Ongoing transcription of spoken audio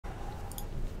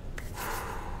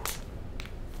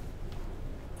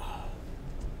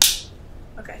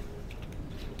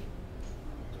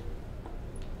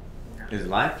Is it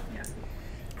live? Yeah.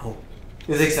 Oh,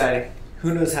 it's exciting.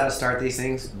 Who knows how to start these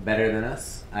things better than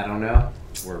us? I don't know.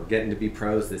 We're getting to be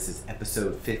pros. This is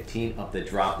episode 15 of The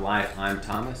Drop Life. I'm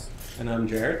Thomas. And I'm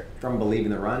Jared. From Believe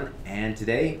in the Run. And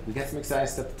today, we got some exciting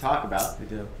stuff to talk about. We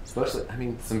do. Especially,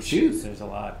 some shoes. There's a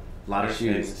lot. A lot of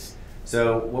shoes. Things.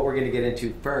 So, what we're going to get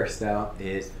into first, though,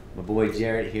 is my boy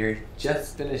Jared here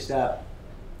just finished up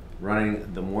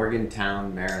running the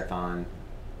Morgantown Marathon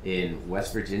in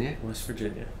West Virginia. West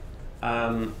Virginia.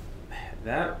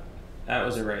 That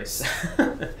was a race.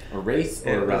 A race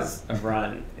or a run? It was a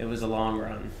run. It was a long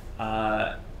run.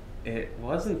 It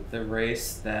wasn't the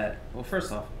race that... Well,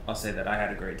 first off, I'll say that I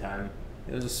had a great time.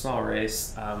 It was a small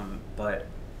race, but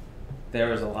there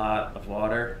was a lot of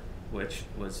water, which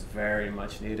was very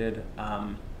much needed.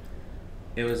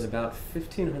 It was about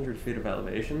 1,500 feet of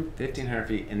elevation. 1,500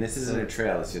 feet, and this isn't a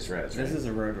trail, it's just roads, right? This is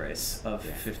a road race of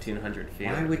 1,500 feet.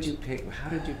 How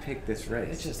did you pick this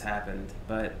race? It just happened,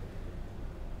 but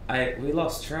we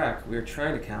lost track. We were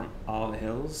trying to count all the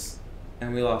hills,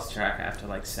 and we lost track after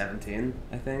like 17,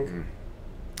 I think.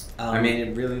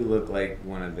 It really looked like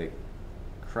one of the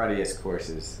cruddiest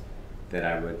courses that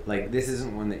I would... Like, this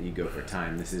isn't one that you go for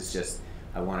time. This is just,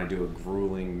 I want to do a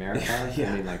grueling marathon.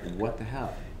 Yeah. I mean, like, what the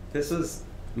hell? This was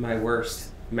my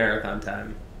worst marathon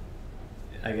time,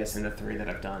 I guess, in the three that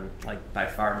I've done. Like, by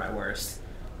far my worst.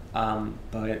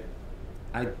 But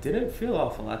I didn't feel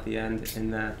awful at the end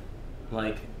in that,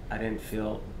 like, I didn't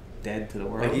feel dead to the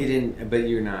world. Like, you didn't, but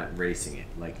you're not racing it.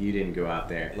 Like, you didn't go out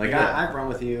there. Like, yeah. I've run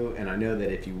with you, and I know that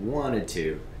if you wanted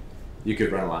to, you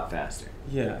could run a lot faster.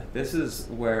 Yeah, this is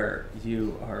where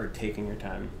you are taking your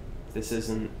time.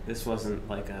 This wasn't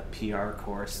like a PR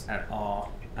course at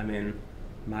all. I mean,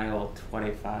 mile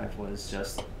 25 was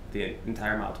just, the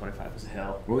entire mile 25 was a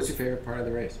hill. What was your favorite part of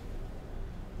the race?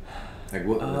 Like,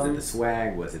 what was it? The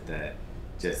swag? Was it the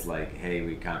just like, hey,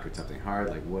 we conquered something hard?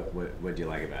 Like, what did you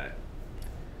like about it?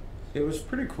 It was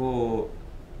pretty cool.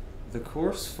 The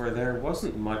course for there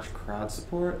wasn't much crowd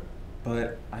support,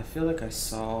 but I feel like I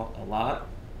saw a lot.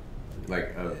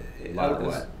 Like a lot of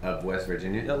what? Of West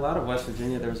Virginia? A lot of West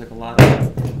Virginia. There was like a lot of...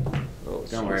 Oh,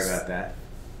 don't worry about that.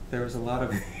 There was a lot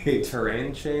of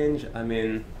terrain change. I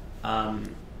mean, I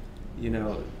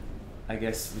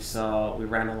guess we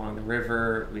ran along the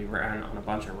river, we ran on a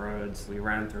bunch of roads, we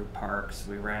ran through parks,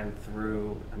 we ran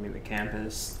through, the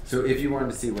campus. So if you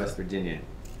wanted to see West Virginia...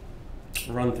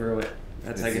 Run through it.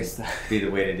 That's, I guess... be the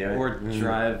way to do it? Or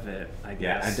drive it, I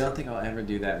guess. Yeah, I don't think I'll ever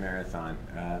do that marathon.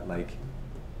 Like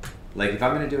if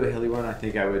I'm going to do a hilly one, I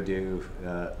think I would do,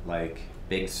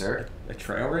 Big Sur. A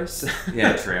trail race?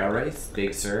 Yeah, a trail race.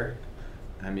 Big Sur.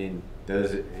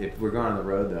 Those... If we're going on the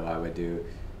road, though, I would do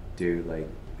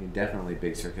definitely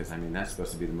Big Sur, because, that's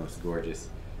supposed to be the most gorgeous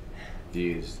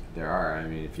views there are.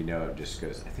 If you know, it just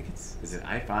goes... I think is it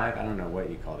I-5? I don't know what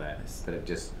you call that. But it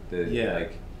just...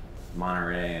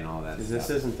 Monterey and all that stuff. This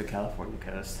isn't the California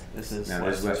coast. This is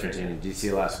West Virginia. Do you see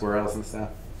a lot of squirrels and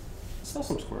stuff? I saw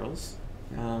some squirrels.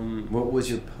 Yeah. What was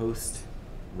your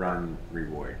post-run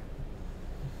reward?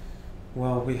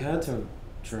 Well, we had to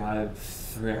drive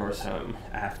 3 hours home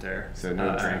after. So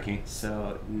no drinking?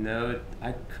 So no,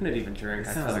 I couldn't even drink.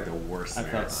 That sounds like the worst I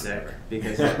marathon felt sick ever.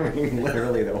 Because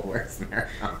literally the worst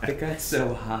marathon. It got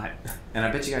so hot. And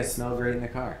I bet you guys smell great in the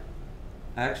car.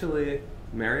 Actually,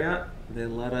 Marriott, they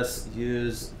let us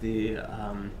use the...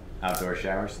 outdoor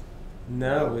showers?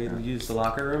 No, we used the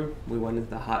locker room. We went into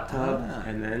the hot tub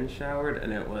and then showered,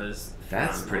 and it was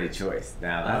That's phenomenal. pretty choice.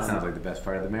 Now, that sounds like the best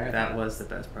part of the marathon. That was the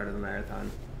best part of the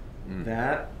marathon.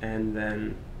 That, and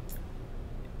then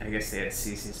I guess they had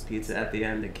Cece's Pizza at the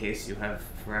end in case you have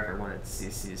forever wanted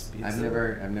Cece's Pizza. I've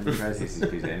never tried Cece's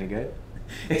Pizza. Any good?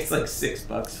 It's like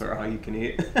 $6 for all you can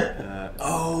eat. I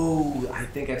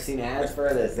think I've seen ads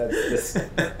for this.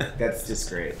 That's just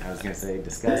great. I was gonna say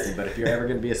disgusting, but if you're ever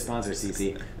gonna be a sponsor,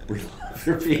 Cece, we love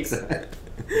your pizza.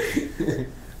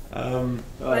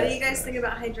 What do you guys think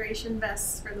about hydration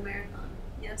vests for the marathon?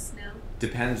 Yes, no?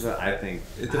 Depends. I think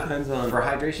it depends on... For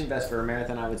hydration vest for a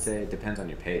marathon, I would say it depends on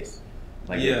your pace.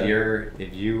 Like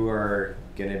if you are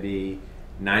gonna be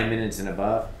 9 minutes and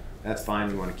above, that's fine.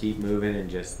 You want to keep moving and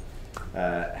just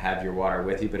have your water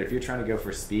with you. But if you're trying to go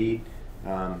for speed,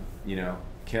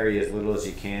 carry as little as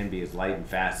you can, be as light and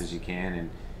fast as you can, and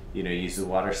use the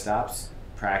water stops.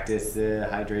 Practice the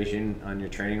hydration on your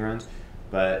training runs.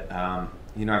 But I've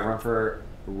run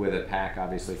with a pack,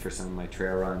 obviously, for some of my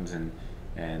trail runs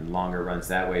and longer runs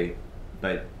that way.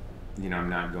 But I'm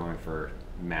not going for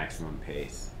maximum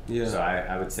pace. Yeah. So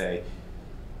I would say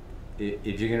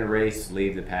if you're gonna race,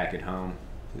 leave the pack at home.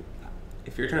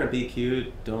 If you're trying to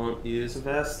BQ, don't use a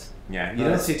vest. Yeah, you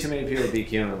don't see too many people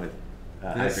BQing with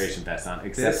hydration vest on,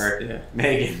 except for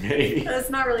Megan, maybe. That's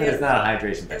not really. It's not a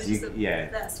hydration vest.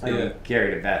 You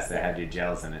carried a vest that had your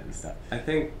gels in it and stuff. I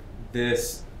think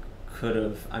this could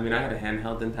have. I mean, I had a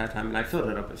handheld the entire time, and I filled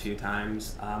it up a few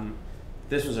times.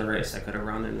 This was a race I could have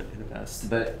run in a vest.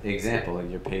 But example,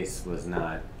 your pace was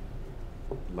not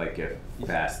like a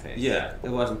fast pace. Yeah, it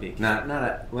wasn't peak.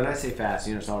 When I say fast,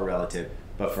 it's all relative.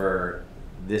 But for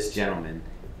this gentleman,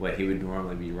 what he would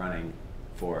normally be running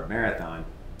for a marathon,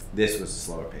 this was a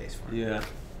slower pace for him.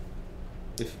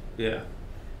 Yeah.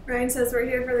 Ryan says we're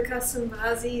here for the custom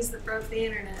Vazees that broke the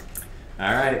internet.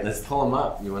 All right, let's pull them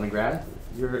up. You want to grab?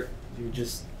 You're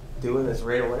just doing this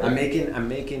right away. I'm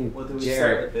making. Well, do we Jared.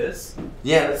 start with this?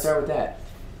 Yeah, let's start with that.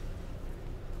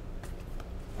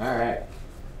 All right.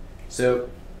 So,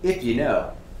 if you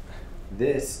know,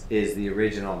 this is the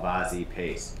original Vazee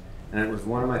Pace, and it was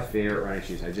one of my favorite running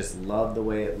shoes. I just love the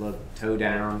way it looked, toe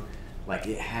down, like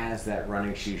it has that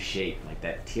running shoe shape, like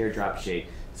that teardrop shape.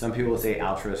 Some people say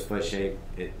Altra is foot shaped.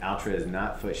 Altra is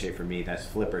not foot shaped for me. That's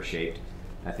flipper shaped.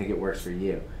 I think it works for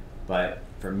you, but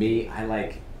for me, I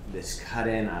like this cut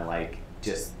in. I like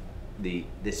just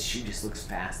this shoe just looks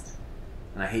fast,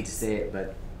 and I hate to say it,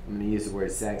 but I'm gonna use the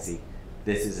word sexy.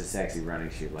 This is a sexy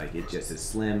running shoe. Like it just is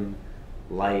slim,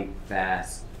 light,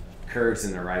 fast, curves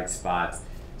in the right spots.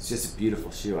 It's just a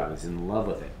beautiful shoe. I was in love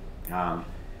with it.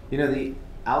 The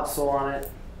outsole on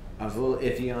it, I was a little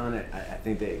iffy on it. I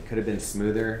think that it could have been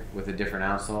smoother with a different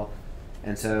outsole.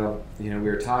 And so, we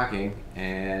were talking,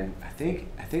 and I think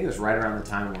it was right around the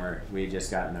time where we had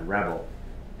just gotten the Rebel,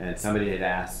 and somebody had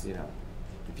asked,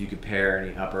 if you could pair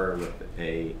any upper with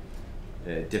a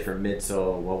different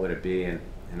midsole, what would it be? And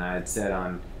I had said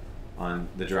on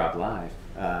the Drop Live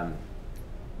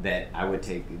that I would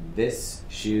take this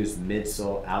shoe's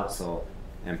midsole, outsole,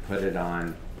 and put it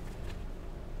on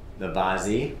the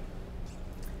Vazee.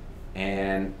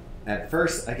 And at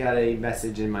first, I got a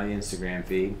message in my Instagram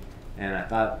feed, and I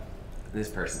thought, this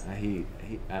person,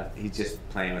 he's just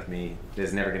playing with me. This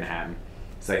is never gonna happen.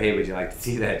 It's like, hey, would you like to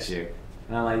see that shoe?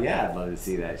 And I'm like, yeah, I'd love to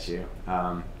see that shoe.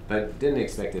 But didn't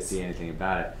expect to see anything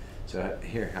about it. So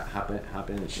here, hop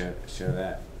in and show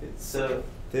that. So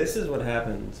this is what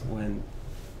happens when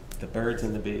the birds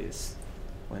and the bees,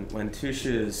 when two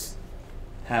shoes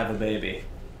have a baby.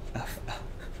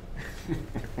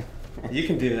 You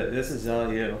can do that. This is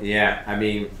all you. Yeah, I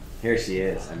mean, here she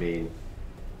is. I mean,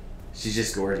 she's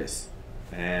just gorgeous,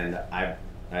 and I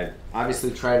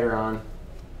obviously tried her on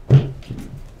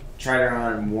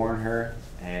and worn her,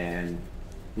 and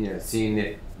seeing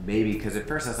it maybe, because at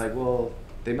first I was like, well,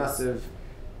 they must have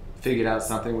figured out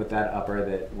something with that upper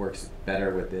that works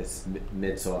better with this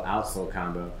midsole outsole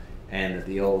combo, and that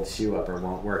the old shoe upper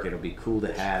won't work. It'll be cool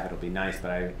to have, it'll be nice,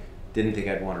 but I didn't think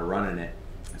I'd want to run in it.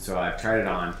 So I've tried it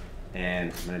on,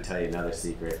 and I'm going to tell you another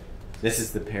secret. This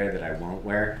is the pair that I won't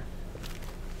wear.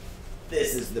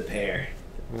 This is the pair.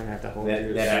 I'm going to have to hold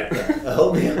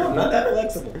hold me. I'm not that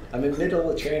flexible. I'm in middle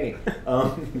of training.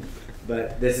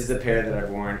 But this is the pair that I've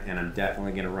worn, and I'm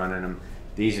definitely going to run in them.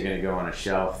 These are going to go on a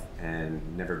shelf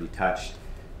and never be touched,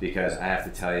 because I have to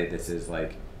tell you, this is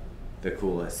like the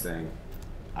coolest thing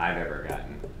I've ever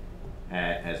gotten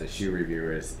as a shoe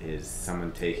reviewer is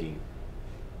someone taking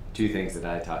two things that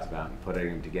I talked about and putting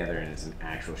them together, and it's an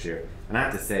actual shoe. And I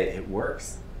have to say, it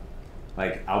works.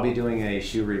 Like, I'll be doing a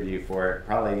shoe review for it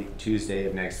probably Tuesday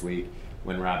of next week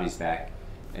when Robbie's back,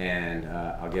 and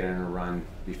I'll get in a run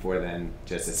before then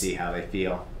just to see how they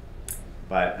feel.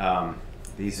 But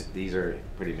these are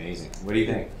pretty amazing. What do you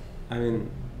think? I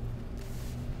mean,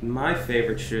 my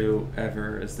favorite shoe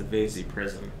ever is the Vazee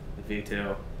Prism, the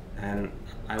V2, and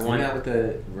I want that with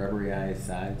the rubbery eye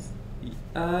sides. It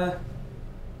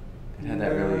had that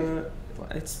really.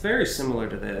 It's very similar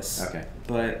to this. Okay.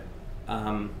 But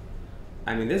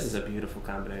I mean, this is a beautiful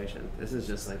combination. This is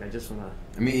just like, I just want to.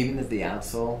 I mean, even if the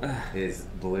outsole is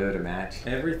blue to match.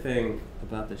 Everything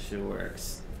about the shoe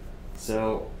works.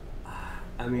 So,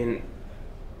 I mean.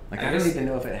 Like, I don't even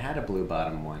know if it had a blue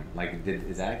bottom one. Like,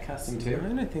 is that custom too?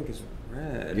 Mine, I think, is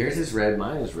red. Yours is red,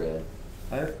 mine is red.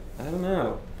 I don't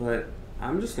know, but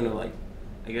I'm just gonna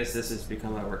I guess this has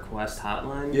become a request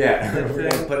hotline. Yeah, we're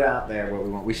gonna put out there what we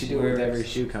want. We should do it with every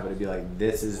shoe company. Be like,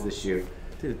 this is the shoe.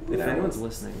 Dude, if anyone's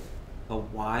listening, a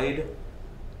wide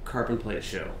carbon plate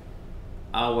shoe,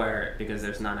 I'll wear it because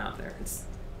there's none out there. It's,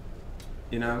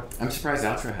 I'm surprised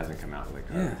Altra hasn't come out with a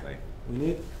carbon plate.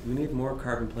 We need more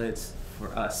carbon plates for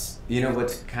us. You know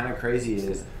what's kind of crazy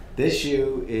is this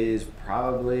shoe is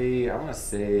probably, I want to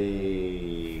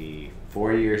say,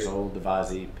 4 years old, the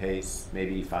Vazee Pace,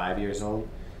 maybe 5 years old.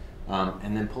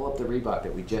 And then pull up the Reebok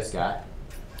that we just got.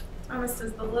 Thomas,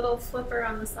 does the little flipper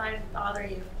on the side bother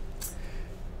you?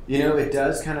 You know, it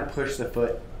does kind of push the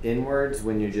foot inwards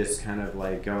when you're just kind of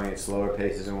like going at slower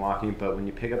paces and walking, but when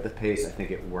you pick up the pace, I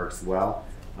think it works well.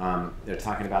 They're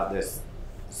talking about this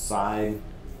side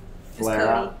flare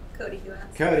out. Cody who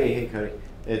asked. Cody, hey Cody.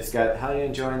 It's got, how are you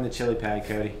enjoying the chili pad,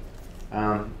 Cody?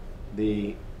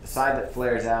 The side that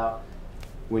flares out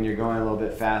when you're going a little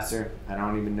bit faster, I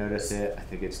don't even notice it. I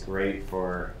think it's great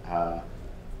for,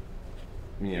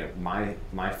 you know,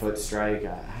 my foot strike.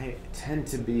 I tend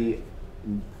to be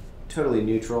totally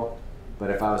neutral, but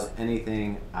if I was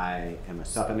anything, I am a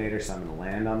supinator, so I'm going to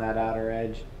land on that outer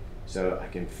edge, so I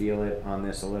can feel it on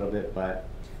this a little bit. But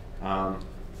I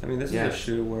mean, this is a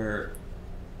shoe where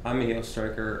I'm a heel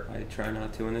striker. I try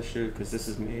not to in this shoe because this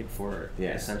is made for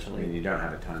essentially. I mean, you don't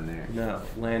have a ton there. No,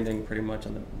 landing pretty much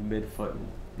on the midfoot and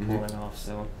pulling off.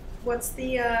 So. What's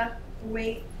the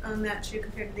weight on that shoe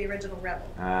compared to the original Rebel?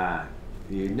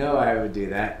 You know I would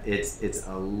do that. It's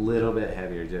a little bit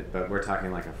heavier, but we're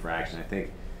talking like a fraction. I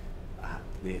think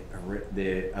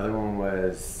the other one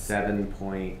was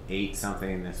 7.8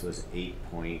 something, and this was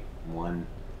 8.1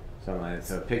 something like that.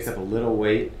 So it picks up a little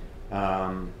weight.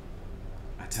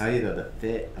 I tell you though, the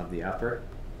fit of the upper,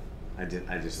 I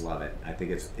just love it. I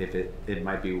think it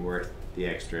might be worth the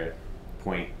extra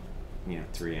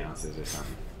 0.3 ounces or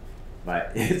something,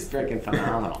 but it's freaking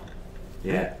phenomenal.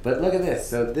 Yeah, but look at this.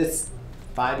 So this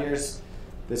 5 years,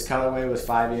 this colorway was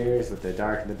 5 years with the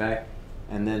dark in the back,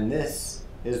 and then this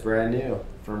is brand new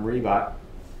from Reebok.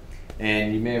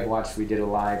 And you may have watched, we did a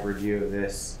live review of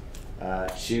this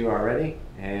shoe already,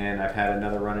 and I've had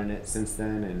another run in it since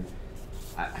then, and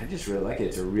I just really like it.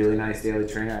 It's a really nice daily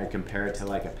trainer. I compare it to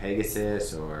like a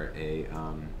Pegasus or a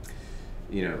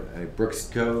a Brooks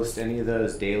Ghost, any of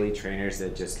those daily trainers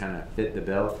that just kind of fit the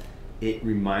bill. It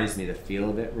reminds me, the feel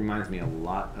of it reminds me a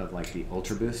lot of like the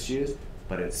Ultra Boost shoes,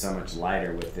 but it's so much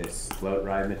lighter with this float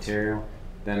ride material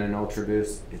than an Ultra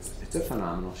Boost. It's a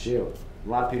phenomenal shoe. A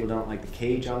lot of people don't like the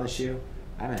cage on the shoe.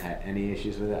 I haven't had any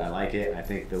issues with it. I like it. I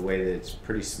think the way that it's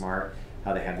pretty smart,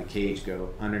 how they have the cage go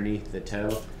underneath the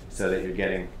toe so that you're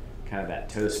getting kind of that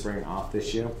toe spring off the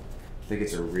shoe. I think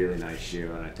it's a really nice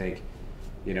shoe, and I think,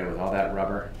 you know, with all that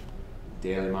rubber,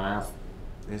 daily miles,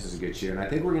 this is a good shoe. And I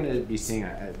think we're going to be seeing,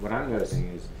 what I'm noticing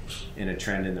is in a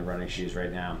trend in the running shoes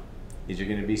right now, is you're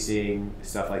going to be seeing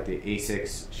stuff like the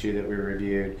ASICS shoe that we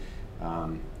reviewed.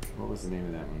 What was the name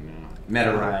of that one now?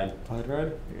 Meta Ride. Glide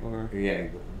Ride? Yeah,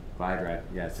 Glide Ride.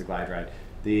 Yeah, it's a Glide Ride.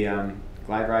 The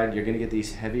Glide Ride, you're going to get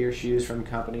these heavier shoes from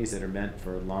companies that are meant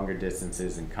for longer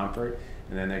distances and comfort,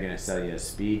 and then they're going to sell you a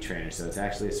speed trainer. So it's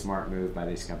actually a smart move by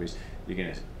these companies. You're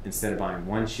going to, instead of buying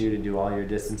one shoe to do all your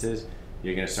distances,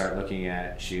 you're going to start looking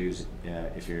at shoes.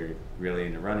 If you're really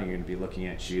into running, you're going to be looking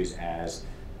at shoes as,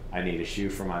 I need a shoe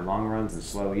for my long runs and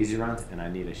slow, easy runs, and I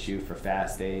need a shoe for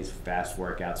fast days, fast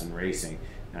workouts, and racing.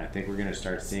 And I think we're going to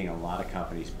start seeing a lot of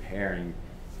companies pairing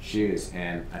shoes.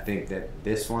 And I think that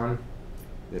this one,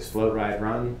 this Float Ride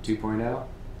Run 2.0,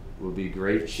 will be a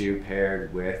great shoe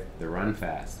paired with the Run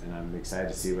Fast. And I'm excited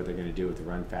to see what they're going to do with the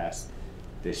Run Fast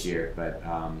this year. But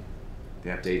the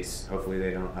updates, hopefully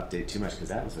they don't update too much, because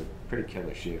that was a pretty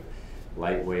killer shoe.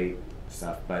 Lightweight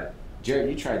stuff. But Jared,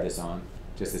 you tried this on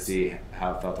just to see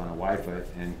how it felt on a wide foot,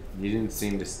 and you didn't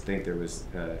seem to think there was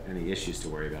any issues to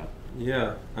worry about.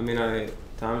 Yeah, I mean,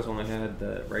 times when I had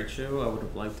the right shoe, I would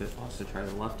have liked to also try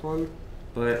the left one.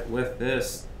 But with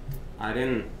this, I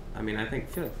feel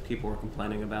like people were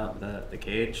complaining about the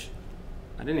cage.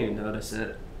 I didn't even notice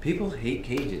it. People hate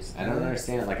cages. I don't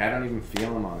understand it. Like, I don't even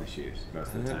feel them on the shoes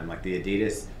most of the time. Like the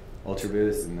Adidas Ultra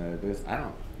Boost and the Boost, I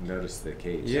don't notice the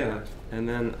cage. Yeah, and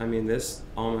then, I mean, this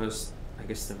almost, I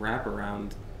guess the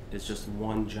wraparound is just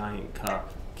one giant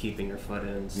cup keeping your foot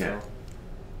in. So, yeah.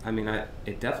 I mean,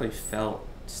 it definitely felt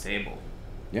stable.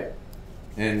 Yep.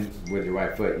 And with your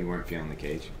right foot, you weren't feeling the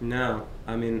cage? No.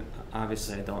 I mean,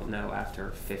 obviously, I don't know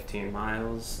after 15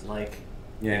 miles, like,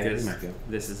 yeah, you might feel.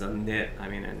 This is a knit, I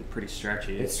mean, and pretty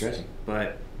stretchy. It's stretchy.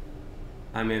 But,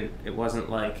 I mean, it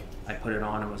wasn't like I put it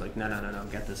on and was like, no,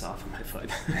 get this off of my foot.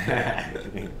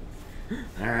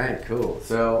 All right, cool.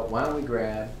 So why don't we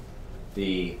grab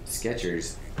the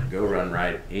Skechers GOrun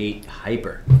Ride 8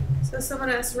 Hyper. So someone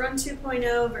asked Run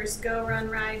 2.0 versus GOrun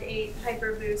Ride 8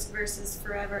 Hyper Boost versus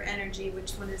Forever Energy.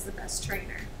 Which one is the best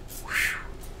trainer?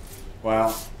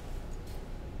 Well,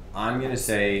 I'm going to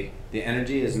say the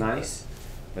Energy is nice,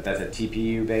 but that's a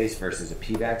TPU base versus a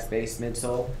P-Bax base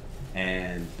midsole.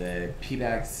 And the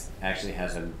P-Bax actually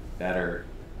has a better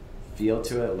feel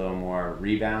to it, a little more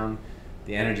rebound.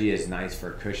 The Energy is nice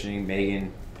for cushioning.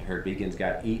 Megan, her beacons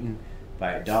got eaten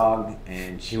by a dog,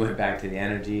 and she went back to the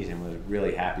Energies and was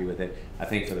really happy with it. I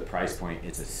think for the price point,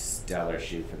 it's a stellar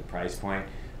shoe for the price point.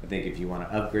 I think if you want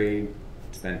to upgrade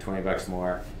spend $20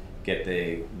 more, get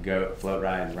the Float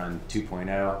Ride Run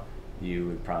 2.0, you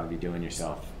would probably be doing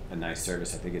yourself a nice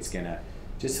service. I think it's gonna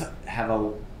just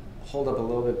hold up a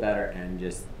little bit better, and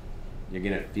just you're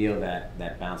gonna feel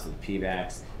that bounce of the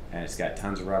P-backs, and it's got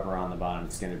tons of rubber on the bottom.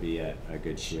 It's gonna be a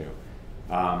good shoe.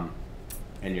 And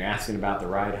you're asking about the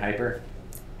Ride Hyper.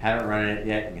 Haven't run it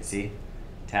yet. You can see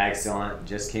tag still on it.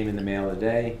 Just came in the mail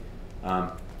today.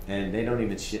 And they don't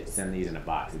even send these in a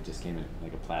box. It just came in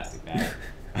like a plastic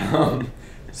bag.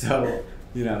 So,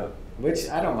 you know, which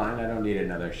I don't mind. I don't need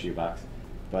another shoe box.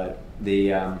 But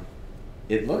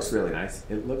it looks really nice.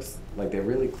 It looks like they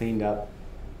really cleaned up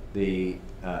the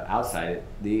outside.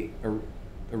 The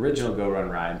original GOrun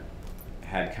Ride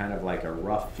had kind of like a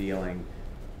rough feeling,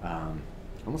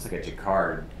 almost like a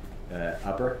jacquard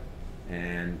upper.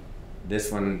 And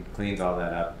this one cleans all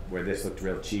that up. Where this looked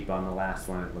real cheap on the last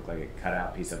one, it looked like a cut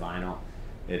out piece of vinyl.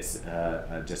 It's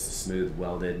just a smooth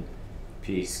welded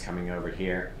piece coming over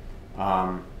here.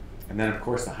 And then of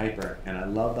course the Hyper, and I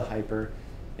love the Hyper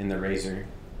in the Razor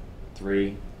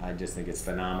 3. I just think it's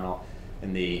phenomenal.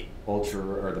 In the Ultra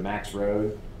or the Max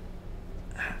Road,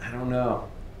 I don't know.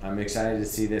 I'm excited to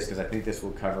see this because I think this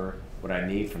will cover what I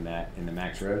need from that in the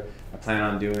Max Road. I plan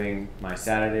on doing my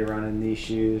Saturday run in these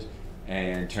shoes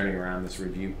and turning around this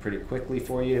review pretty quickly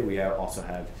for you. We also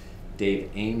have Dave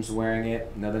Ames wearing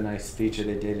it. Another nice feature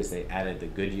they did is they added the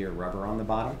Goodyear rubber on the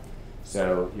bottom.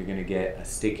 So you're gonna get a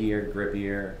stickier,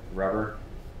 grippier rubber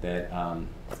that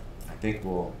I think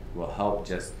will help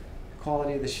just the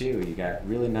quality of the shoe. You got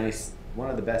really nice, one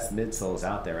of the best midsoles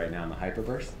out there right now in the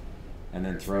Hyperburst. And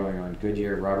then throwing on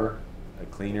Goodyear rubber, a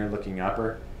cleaner looking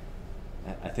upper.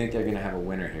 I think they're gonna have a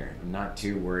winner here. I'm not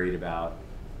too worried about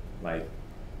like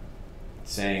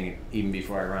saying even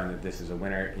before I run that this is a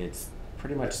winner. It's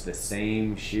pretty much the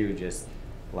same shoe, just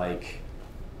like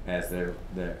as the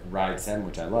Ride 7,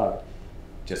 which I loved,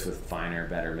 just with finer,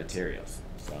 better materials.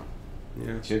 So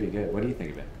yeah, it should be good. What do you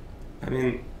think of it? I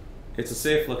mean, it's a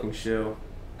safe looking shoe.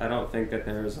 I don't think that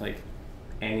there's like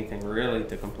anything really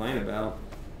to complain about.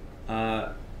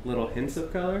 Little hints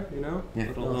of color, you know? Yeah,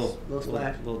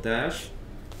 little dash.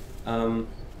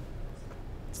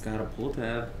 It's got a pull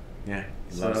tab. Yeah,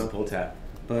 he loves the pull tab.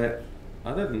 But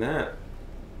other than that,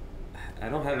 I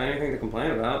don't have anything to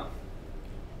complain about.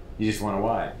 You just want a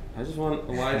wide. I just want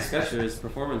a wide Skechers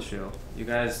performance shoe. You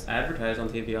guys advertise on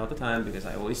TV all the time because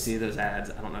I always see those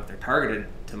ads. I don't know if they're targeted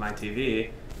to my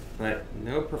TV, but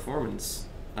no performance.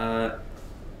 Do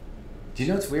you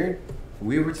know what's weird?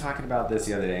 We were talking about this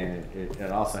the other day, and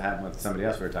it also happened with somebody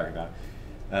else we were talking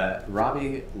about.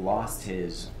 Robbie lost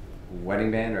his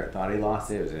wedding band, or thought he lost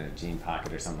it. It was in a jean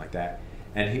pocket or something like that.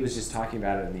 And he was just talking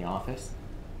about it in the office.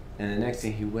 And the next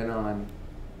thing, he went online,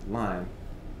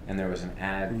 and there was an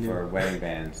ad for wedding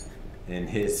bands in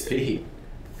his feed.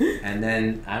 And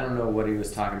then I don't know what he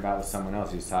was talking about with someone else.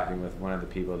 He was talking with one of the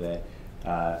people that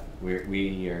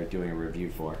we are doing a review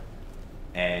for.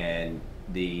 And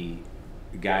the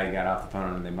guy got off the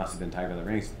phone, and they must have been talking about the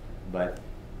rings, but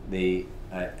he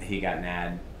got an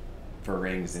ad for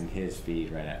rings in his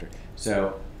feed right after.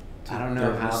 So I don't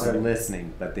know how they're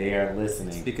listening, but they are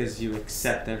listening. It's because you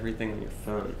accept everything on your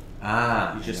phone.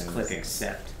 You just click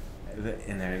accept,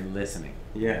 and they're listening.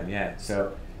 Yeah, yeah.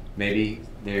 So maybe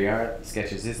there you are.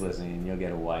 Skechers is listening, and you'll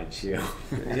get a wide shoe.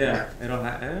 Yeah,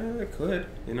 it could.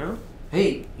 You know.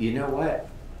 Hey, you know what?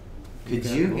 Could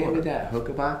you hand me that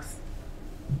HOKA box?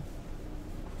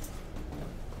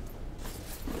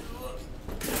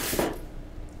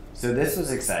 So this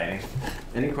was exciting.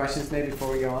 Any questions maybe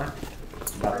before we go on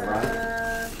about the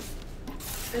ride?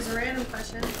 There's a random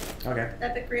question. Okay.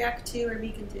 Epic React 2 or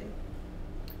Beacon 2?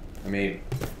 I mean,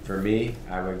 for me,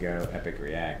 I would go Epic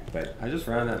React, but I just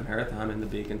ran that marathon in the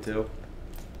Beacon 2.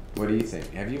 What do you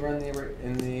think? Have you run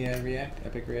in the React,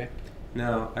 Epic React?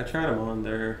 No, I tried them on.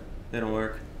 They don't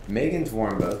work. Megan's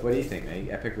worn both. What do you think, Meg?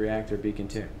 Epic React or Beacon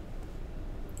 2?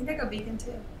 I think I'll go Beacon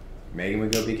 2. Megan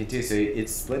would go Beacon 2, so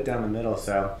it's split down the middle,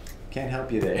 so can't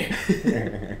help you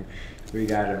there. We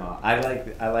got them all. I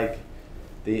like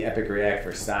the Epic React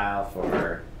for style,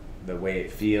 for the way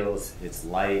it feels. It's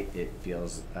light, it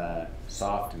feels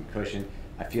soft and cushioned.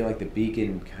 I feel like the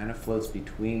Beacon kind of floats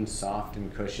between soft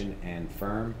and cushioned and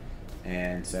firm,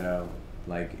 and so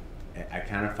like I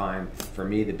kind of find, for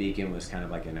me, the Beacon was kind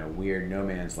of like in a weird no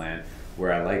man's land,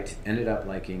 where I ended up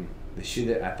liking the shoe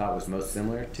that I thought was most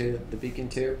similar to the Beacon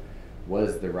 2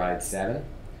 was the Ride 7,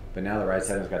 but now the Ride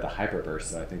 7's got the Hyperburst,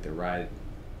 so I think the Ride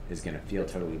is going to feel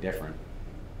totally different,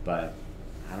 but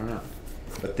I don't know.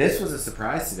 But this was a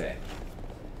surprise today.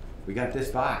 We got this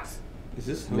box. Is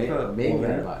this Megan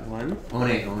got a box. One?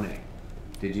 One. One.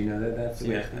 Did you know that that's?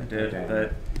 Yeah, I did. Okay.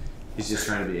 But He's just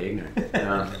trying to be ignorant.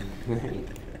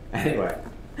 Anyway,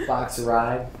 Boxer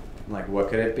Ride. I'm like, what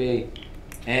could it be?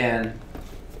 And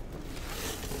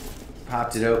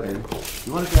popped it open.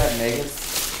 You want to grab Megan's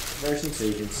version so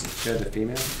you can show the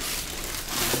female?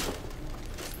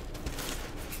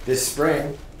 This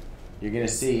spring, you're going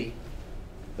to see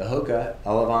the HOKA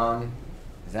Elevon.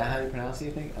 Is that how you pronounce it,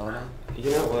 you think? Elevon?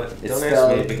 You know what? It's Don't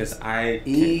ask me because I...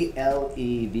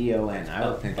 Elevon. I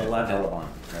would think that's Elevon.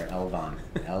 Elevon.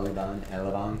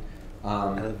 Elevon.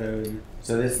 Elevon.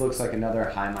 So this looks like another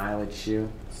high mileage shoe.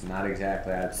 It's not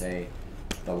exactly, I'd say,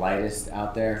 the lightest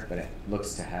out there, but it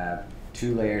looks to have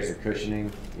 2 layers of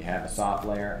cushioning. You have a soft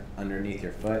layer underneath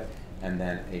your foot, and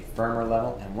then a firmer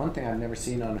level. And one thing I've never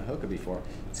seen on a HOKA before,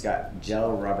 it's got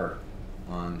gel rubber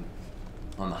on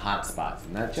the hot spots.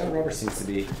 And that gel rubber seems to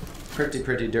be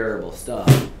pretty durable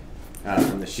stuff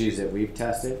from the shoes that we've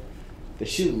tested. The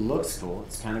shoe looks cool.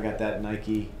 It's kind of got that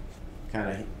Nike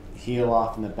kind of heel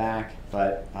off in the back,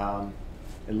 but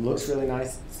it looks really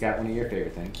nice. It's got one of your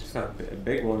favorite things. It's got a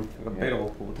big one, a big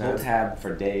old pull tab. Pull tab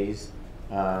for days.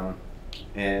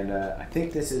 And I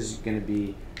think this is going to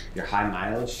be your high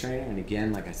mileage trainer. And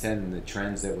again, like I said, in the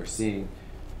trends that we're seeing,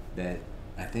 that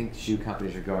I think shoe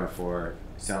companies are going for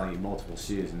selling you multiple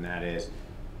shoes, and that is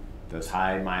those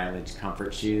high mileage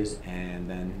comfort shoes and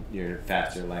then your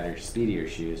faster, lighter, speedier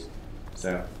shoes.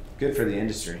 So good for the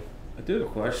industry. I do have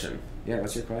a question. Yeah,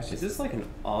 what's your question? Is this like an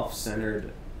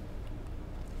off-centered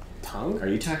tongue? Are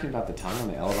you talking about the tongue on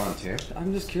the Elevon too?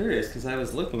 I'm just curious because I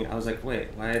was looking. I was like, wait,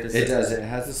 why does it does? It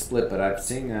has a split, but I've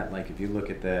seen that. Like if you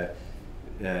look at the,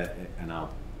 and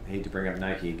I'll hate to bring up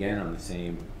Nike again on the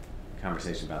same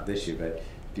conversation about this shoe, but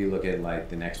if you look at like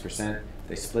the Next Percent,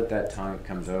 they split that tongue. It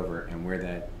comes over, and where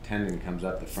that tendon comes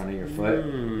up the front of your foot,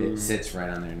 it sits right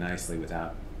on there nicely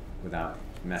without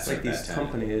messing like with these that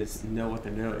tendon. companies know what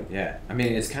they're doing. Yeah, I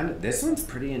mean it's kind of, this one's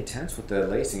pretty intense with the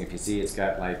lacing. If you see, it's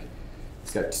got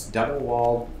double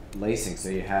walled lacing, so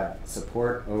you have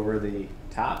support over the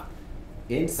top,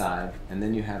 inside, and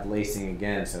then you have lacing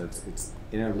again. So it's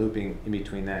inner looping in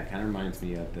between that. Kind of reminds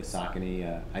me of the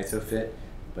Saucony ISOFIT,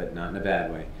 but not in a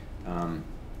bad way.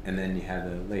 And then you have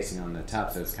the lacing on the top,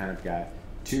 so it's kind of got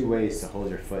 2 ways to hold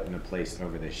your foot in a place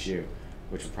over the shoe,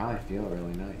 which will probably feel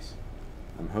really nice.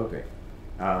 I'm hoping.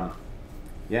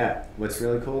 Yeah, what's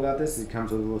really cool about this is it comes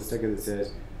with a little sticker that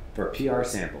says, for PR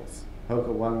samples,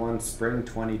 HOKA 11 Spring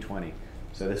 2020.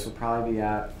 So this will probably be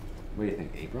out, what do you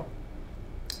think, April?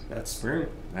 That's spring.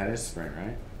 That is spring,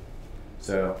 right?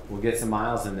 So we'll get some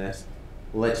miles in this.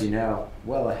 We'll let you know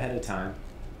well ahead of time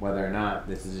whether or not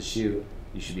this is a shoe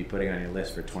you should be putting on your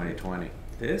list for 2020.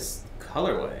 This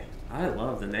colorway, I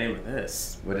love the name of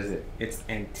this. What is it? It's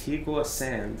Antigua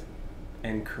Sand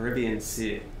and Caribbean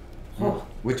Sea. Huh.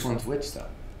 Which one's which though?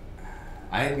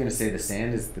 I am gonna say the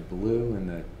sand is the blue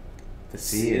and the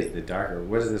sea is the darker.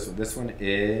 What is this one? This one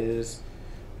is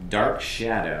Dark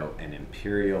Shadow and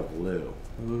Imperial Blue.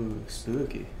 Ooh,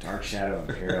 spooky. Dark Shadow and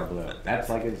Imperial Blue. That's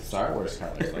like a Star Wars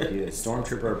colors, like it's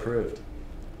Stormtrooper approved.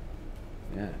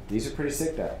 Yeah, these are pretty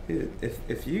sick though. Dude,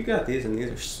 if you got these and these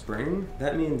are spring,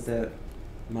 that means that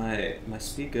my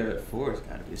Speedgoat 4 has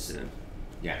got to be soon.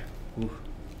 Yeah. Ooh.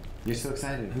 You're so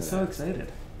excited. I'm so excited.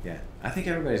 Yeah, I think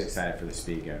everybody's excited for the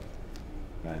Speedgoat.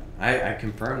 But I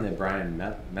confirmed that Brian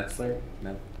Meltzer.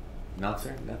 I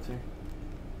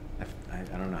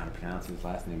don't know how to pronounce his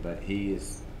last name, but he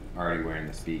is already wearing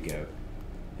the Speedgoat,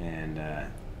 and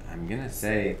I'm gonna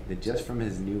say that just from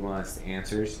his nuanced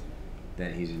answers,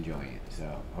 that he's enjoying it.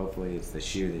 So hopefully it's the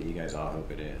shoe that you guys all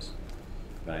hope it is.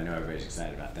 But I know everybody's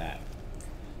excited about that.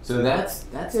 So that's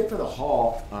it for the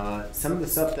haul. Some of the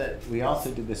stuff that we also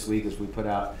did this week is we put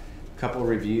out a couple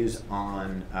reviews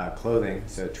on clothing.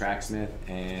 So Tracksmith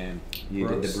and you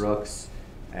did the Brooks,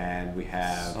 and we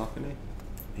have Saucony.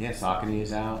 Yeah, Saucony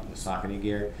is out. The Saucony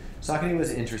gear. Saucony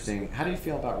was interesting. How do you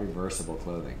feel about reversible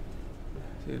clothing?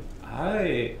 Dude,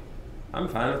 I'm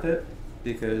fine with it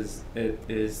because it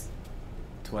is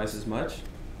twice as much.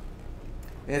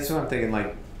 That's what I'm thinking.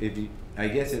 Like, I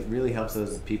guess it really helps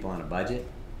those people on a budget.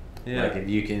 Yeah. Like if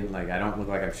you can, like I don't look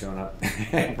like I'm showing up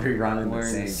every run in the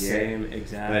same gear. Same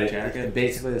exact jacket.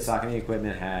 Basically, the Saucony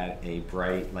equipment had a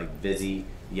bright, like Vizzy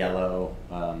yellow,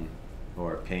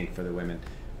 or pink for the women,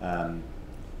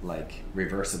 like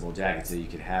reversible jacket, so you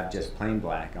could have just plain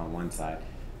black on one side,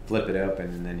 flip it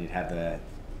open, and then you'd have the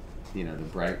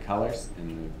bright colors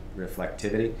and the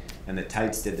reflectivity. And the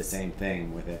tights did the same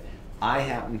thing with it.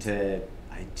 I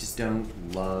just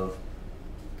don't love.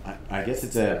 I guess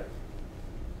it's a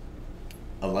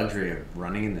luxury of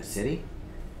running in the city.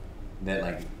 That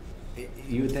like,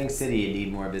 you would think city you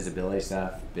need more visibility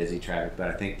stuff, busy traffic, but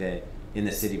I think that in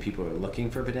the city people are looking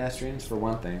for pedestrians for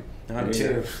one thing, and yeah.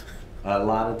 two, a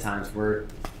lot of times we're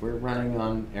running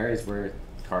on areas where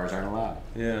cars aren't allowed.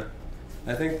 Yeah,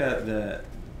 I think that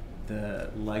the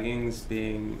leggings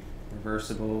being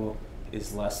reversible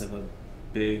is less of a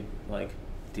big like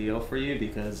deal for you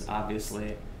because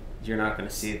obviously you're not going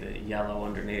to see the yellow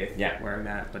underneath wearing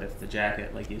that. But if the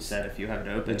jacket, like you said, if you have it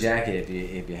open, the jacket,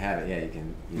 if you have it, yeah,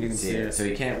 you can see it. So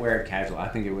you can't wear it casual. I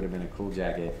think it would have been a cool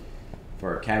jacket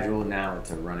for casual. Now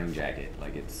it's a running jacket.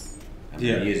 Like I'm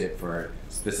going to use it for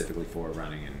specifically for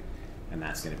running, and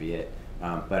that's going to be it.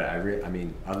 But I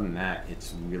mean, other than that,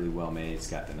 it's really well made. It's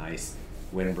got the nice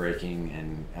wind braking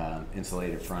and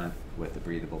insulated front with the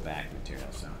breathable back material.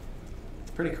 So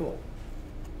it's pretty cool.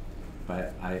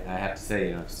 But I have to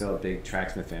say, I'm still a big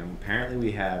Tracksmith fan. Apparently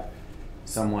we have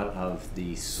somewhat of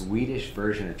the Swedish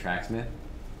version of Tracksmith.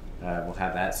 We'll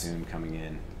have that soon coming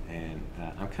in. And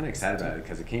I'm kind of excited about it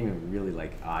because it came in really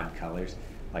like odd colors.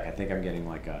 Like I think I'm getting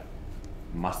like a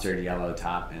mustard yellow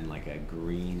top and like a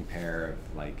green pair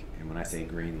of like, and when I say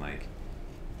green, like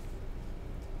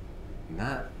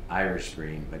not Irish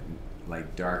green, but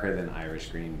like darker than Irish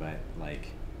green, but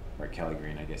like, or Kelly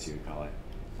green, I guess you would call it.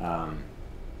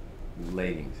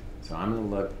 Leggings. So I'm gonna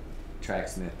look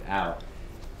Tracksmith out,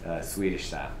 Swedish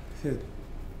style. Dude,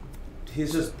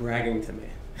 he's just bragging to me.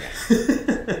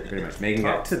 Pretty much. Megan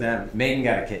Talk to them. Megan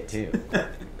got a kit too, so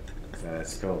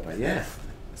that's cool. But yeah,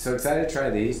 so excited to try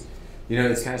these.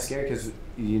 It's kind of scary because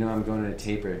I'm going to a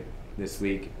taper this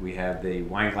week. We have the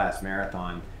Wine Glass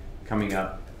Marathon coming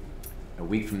up a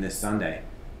week from this Sunday.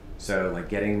 So like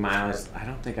getting mileage, I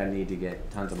don't think I need to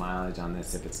get tons of mileage on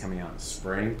this if it's coming out in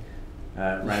spring.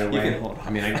 Right away. I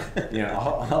mean,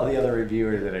 all the other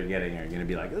reviewers that are getting are going to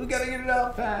be like, "We got to get it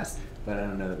out fast." But I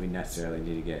don't know that we necessarily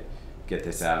need to get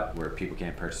this out where people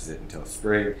can't purchase it until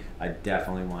spring. I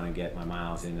definitely want to get my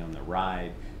miles in on the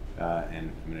ride,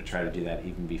 and I'm going to try to do that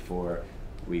even before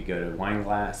we go to Wine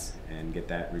Glass and get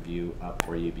that review up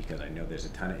for you because I know there's a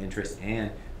ton of interest,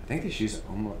 and I think the shoes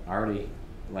are almost already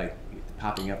like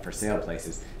popping up for sale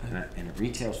places, and it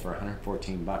retails for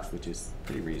 $114, which is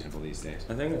pretty reasonable these days.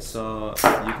 I think I saw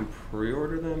you can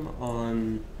pre-order them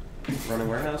on Running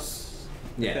Warehouse.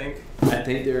 I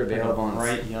think they're available on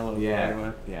bright yellow.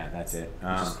 Yeah, that's it.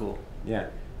 Which is cool. Yeah,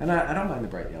 and I don't mind the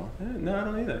bright yellow. No, I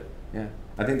don't either. Yeah,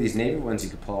 I think these navy ones you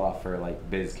could pull off for like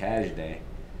biz cash day.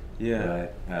 Yeah.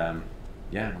 But I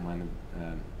don't mind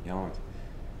the yellow ones.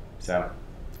 So,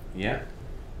 yeah.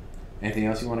 Anything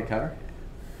else you want to cover?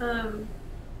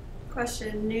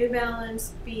 Question: New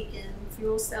Balance Beacon,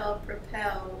 Fuel Cell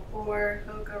Propel, or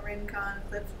HOKA Rincon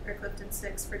Clifton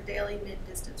 6 for daily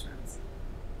mid-distance runs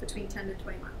between 10 to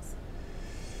 20 miles?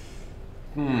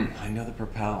 I know the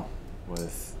Propel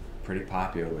was pretty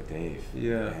popular with Dave.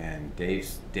 Yeah. And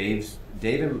Dave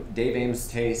Ames'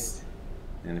 taste,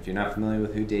 and if you're not familiar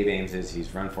with who Dave Ames is,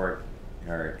 he's Run For It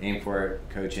or Aim For It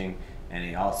coaching, and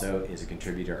he also is a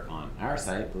contributor on our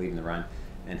site, Believe in the Run.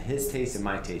 And his taste and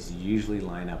my taste usually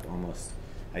line up almost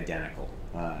identical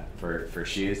for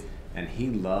shoes. And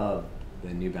he loved the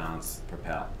New Balance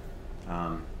Propel.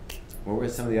 What were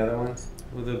some of the other ones?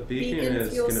 Well, the Beacon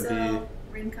is going to be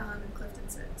Rincon and Clifton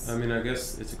 6. I mean, I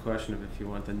guess it's a question of if you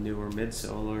want the newer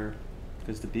midsole or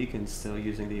because the Beacon's still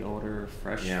using the older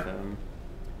fresh foam.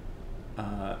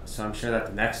 So I'm sure that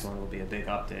the next one will be a big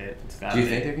update. Do you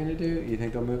think they're going to do it? You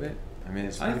think they'll move it? I mean,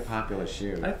 it's a pretty popular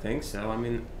shoe. I think so. I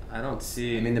mean, I don't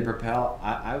see. I mean, the Propel.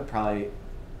 I would probably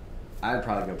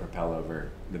go Propel over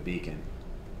the Beacon.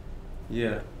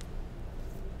 Yeah.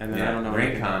 And then I don't know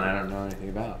Rincon. I don't know anything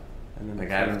about. And then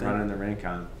like I haven't run in the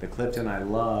Rincon. The Clifton I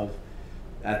love.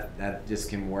 That just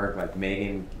can work. Like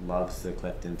Megan loves the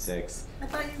Clifton 6. I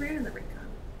thought you ran in the Rincon.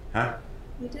 Huh?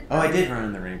 You did. Oh, I did run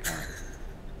in the Rincon.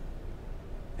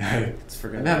 I'm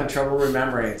having trouble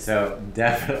remembering, so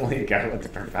definitely go with the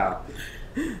Propel.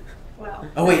 Wow.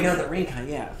 Oh wait, no, the Rincon.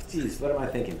 Yeah. Jeez, what am I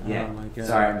thinking? Yeah. Oh my God.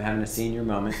 Sorry, I'm having a senior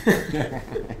moment.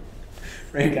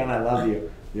 Rincon, I love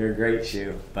you. You're a great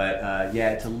shoe, but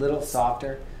it's a little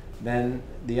softer than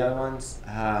the other ones.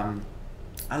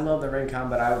 I love the Rincon,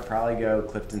 but I would probably go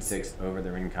Clifton 6 over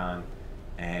the Rincon,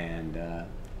 and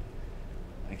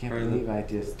I can't believe I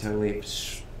just totally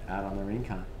out on the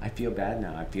Rincon. I feel bad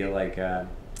now. I feel like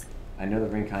I know the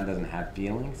Rincon doesn't have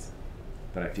feelings,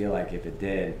 but I feel like if it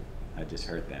did, I'd just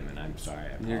hurt them, and I'm sorry.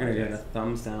 You're going to get a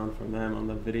thumbs down from them on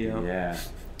the video. Yeah.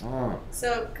 Oh.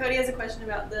 So Cody has a question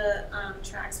about the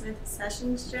Tracksmith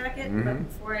Sessions jacket, but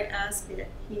before I ask it,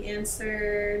 he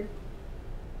answered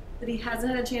that he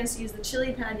hasn't had a chance to use the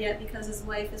chili pad yet because his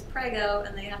wife is preggo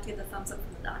and they have to get the thumbs up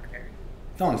from the doctor.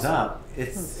 Thumbs up?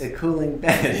 It's a cooling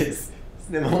bed. It's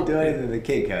It won't do anything to the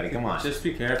kid, Cody. Come on. Just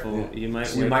be careful. Yeah. You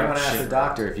might want to ask the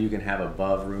doctor if you can have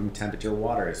above room temperature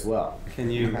water as well. Can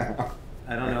you?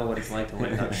 I don't know what it's like to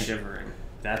wake up shivering.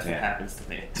 That's what happens to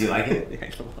me. Do you like it?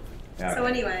 I love it. So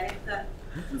anyway, that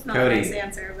was not Cody, a nice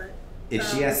answer, but if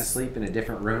she has to sleep in a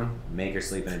different room, make her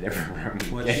sleep in a different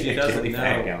room. What she doesn't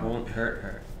know won't hurt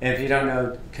her. And if you don't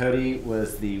know, Cody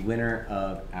was the winner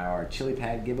of our chili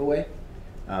pad giveaway.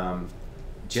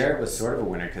 Jared was sort of a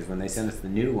winner because when they sent us the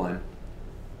new one,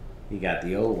 he got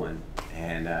the old one.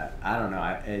 And I don't know,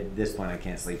 at this point I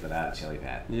can't sleep without a chili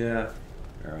pad. Yeah.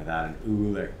 Or without an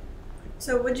Ooler.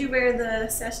 So would you wear the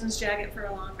Sessions jacket for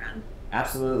a long run?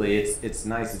 Absolutely. It's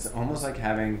nice. It's almost like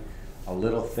having a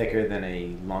little thicker than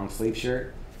a long sleeve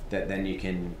shirt that then you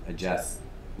can adjust,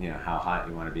 how hot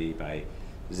you want to be by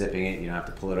zipping it. You don't have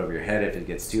to pull it over your head. If it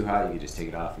gets too hot, you can just take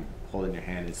it off and hold it in your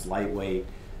hand. It's lightweight.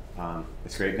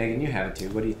 It's great. Megan, you have it too.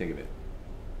 What do you think of it?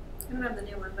 I don't have the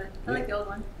new one, but I like the old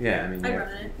one. Yeah, I mean, I'd run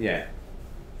in it. Yeah.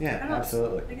 Yeah,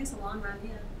 absolutely. I guess a long run,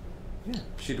 yeah. Yeah,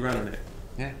 she'd run in it.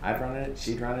 Yeah, I'd run in it.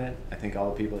 She'd run in it. I think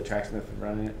all the people at Tracksmith would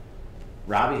run in it.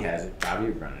 Robbie has it. Robbie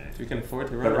would run in it. If you can afford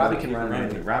to run But it. Robbie can run in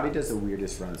anything. Robbie does the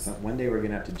weirdest runs. One day we're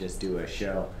going to have to just do a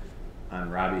show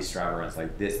on Robbie's Strava runs.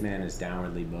 Like, this man is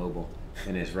downwardly mobile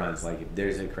in his runs. Like, if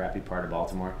there's a crappy part of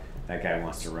Baltimore, that guy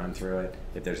wants to run through it.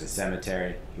 If there's a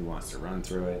cemetery, he wants to run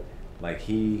through it. Like,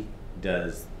 he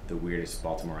does the weirdest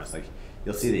Baltimore runs. Like,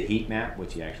 you'll see the heat map,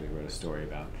 which he actually wrote a story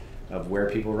about, of where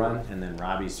people run, and then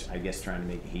Robbie's, I guess, trying to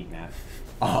make a heat map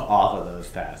off of those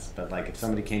paths. But like, if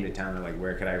somebody came to town and like,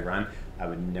 where could I run? I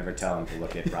would never tell them to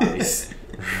look at Robbie's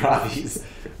Robbie's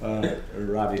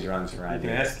runs for You ideas. can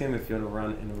ask him if you want to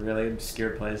run in really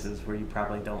obscure places where you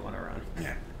probably don't want to run.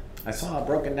 Yeah, I saw a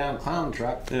broken down clown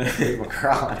truck. People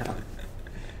crawling out.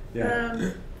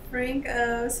 Yeah. Frank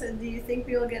said, "Do you think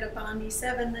we will get a Bondi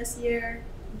 7 this year?"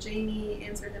 Jamie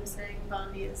answered him saying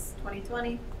Bondi is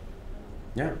 2020.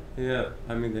 Yeah. Yeah,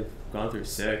 I mean, they've gone through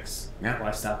 6. Yeah.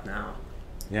 Why stop now?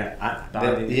 Yeah,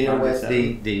 Bondi, you know Bondi what?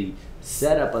 7. The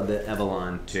setup of the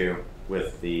Elevon too,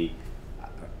 with the,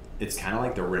 it's kind of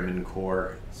like the rim and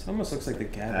core. It almost looks like the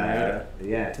Gaviota.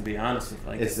 Yeah. To be honest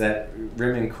with It's that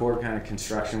rim and core kind of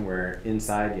construction where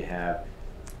inside you have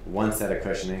one set of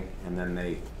cushioning, and then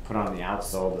they put on the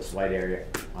outsole, this white area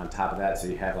on top of that, so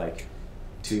you have like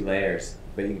 2 layers,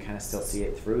 but you can kind of still see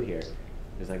it through here.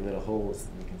 There's like little holes,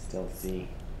 and you can still see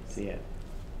it.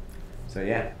 So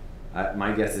yeah,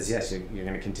 my guess is yes, you're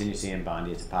going to continue seeing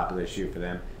Bondi. It's a popular shoe for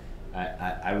them.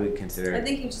 I would consider. I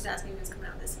think he was just asking who's coming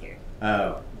out this year.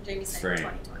 Oh, Jamie said spring.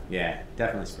 2020. Yeah,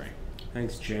 definitely spring.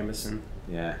 Thanks, Jameson.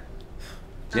 Yeah.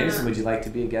 Jameson, would you like to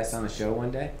be a guest on the show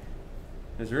one day?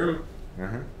 There's room.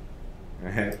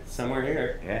 Uh-huh. Somewhere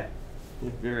here. Yeah.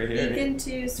 You're right here. Beacon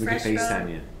 2's We can fresh FaceTime foam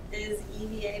you. is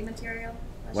EVA material.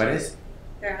 What is?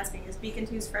 They're asking, is Beacon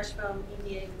 2's fresh foam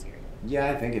EVA material? Yeah,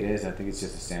 I think it is. I think it's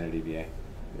just a standard EVA.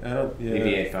 Yeah.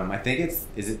 EVA foam. I think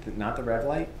is it not the Rev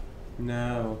Light?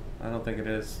 No, I don't think it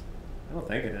is.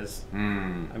 I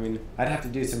mean, I'd have to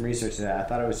do some research to that. I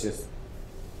thought it was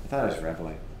Rev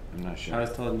Light. I'm not sure. I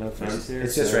was told no foams here.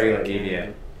 It's just so regular I can't-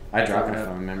 EVA. I dropped my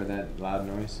phone. Remember that loud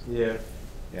noise? Yeah.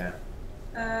 Yeah.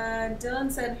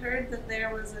 Dylan said, heard that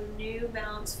there was a new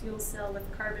Balance fuel cell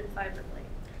with carbon fiber plate.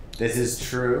 This is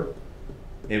true.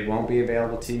 It won't be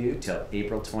available to you till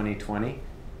April 2020.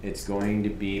 It's going to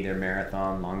be their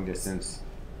marathon long distance,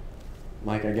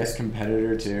 like I guess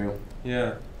competitor to.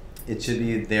 Yeah. It should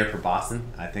be there for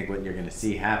Boston. I think what you're going to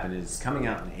see happen is coming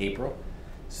out in April.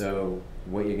 So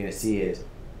what you're going to see is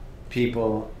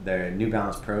people, their New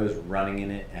Balance pros running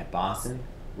in it at Boston,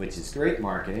 which is great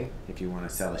marketing if you want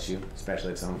to sell a shoe,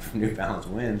 especially if someone from New Balance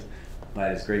wins.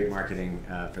 But it's great marketing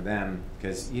for them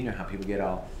because you know how people get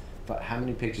all. But how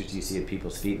many pictures do you see of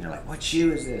people's feet and they're like, "What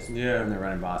shoe is this?" Yeah. And they're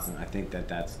running Boston. I think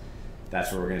that's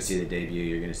where we're going to see the debut.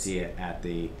 You're going to see it at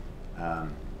the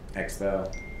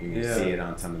Expo. You're going to see it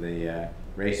on some of the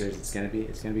racers. It's going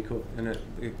to be cool. And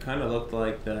it kind of looked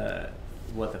like the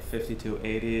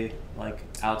 5280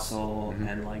 like outsole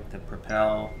and like the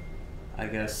Propel, I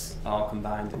guess, all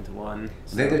combined into one.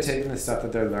 So. I think they're taking the stuff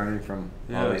that they're learning from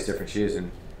all these different shoes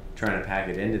and trying to pack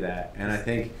it into that. And I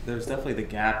think there's definitely the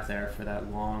gap there for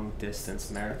that long distance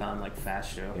marathon like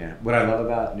fast shoe. Yeah. What I love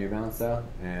about New Balance though,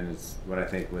 and it's what I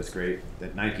think was great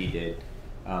that Nike did.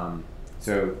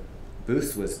 So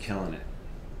Boost was killing it,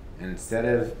 and instead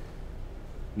of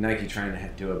Nike trying to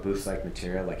do a Boost-like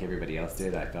material like everybody else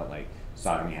did, I felt like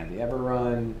Saucony had the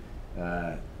Everrun,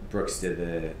 Brooks did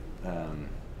the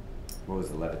what was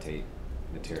the Levitate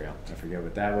material? I forget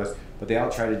what that was, but they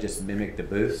all tried to just mimic the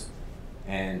Boost.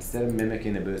 And instead of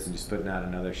mimicking the Boost and just putting out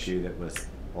another shoe that was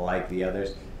like the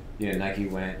others, Nike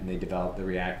went and they developed the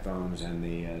React foams and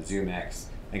the Zoom X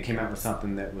and came out with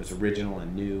something that was original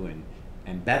and new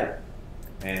and better.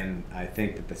 And I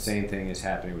think that the same thing is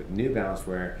happening with New Balance,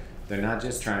 where they're not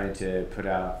just trying to put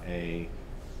out a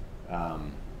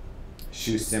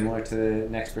shoe similar to the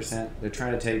Next Percent. They're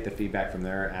trying to take the feedback from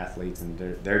their athletes and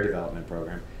their development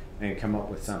program and come up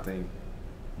with something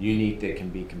unique that can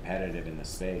be competitive in the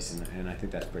space. And I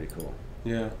think that's pretty cool.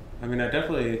 Yeah. I mean, I've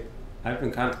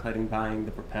been contemplating buying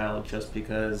the Propel just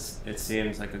because it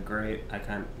seems like a great,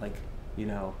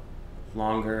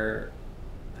 longer,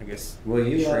 I guess, well,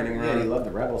 you training run. Yeah, you love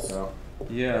the Rebel, so.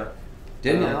 Yeah.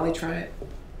 Didn't Allie try it?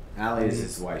 Allie is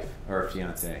his wife, or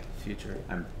fiance. Future.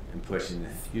 I'm pushing the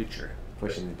future.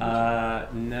 Pushing the future.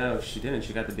 No, she didn't.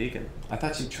 She got the Beacon. I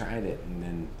thought she tried it and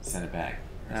then sent it back.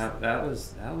 That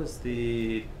was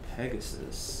the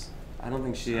Pegasus. I don't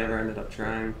think she ever ended up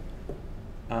trying.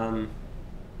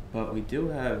 But we do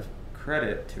have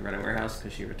credit to Running Warehouse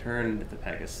because she returned the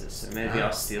Pegasus. So maybe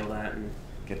I'll steal that and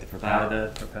get the buy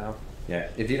the Propel. Yeah.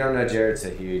 If you don't know, Jared's a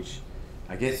huge.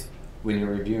 I guess when you're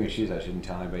reviewing shoes, I shouldn't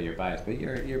tell anybody your bias, but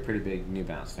you're a pretty big New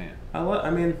Balance fan. I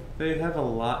mean, they have a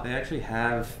lot. They actually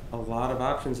have a lot of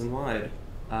options in wide.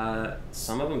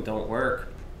 Some of them don't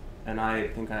work, and I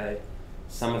think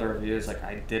some of the reviews, like,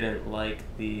 I didn't like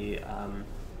the.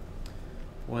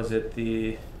 Was it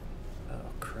the? Oh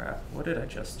crap! What did I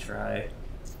just try?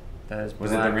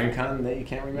 Was it the Rincon that you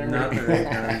can't remember? Not the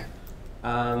Rincon.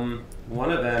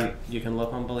 One of them you can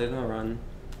look on Believe in the Run.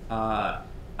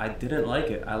 I didn't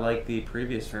like it. I like the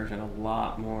previous version a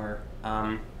lot more.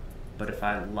 But if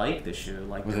I like the shoe,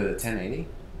 like was it a 1080?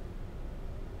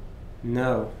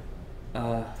 No.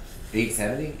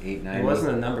 870, 890. It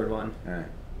wasn't a numbered one. All right.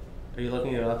 Are you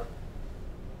looking it up?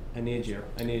 I need you.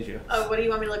 Oh, what do you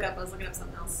want me to look up? I was looking up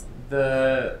something else.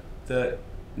 The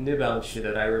New Balance shoe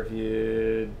that I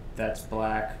reviewed, that's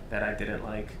black, that I didn't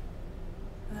like.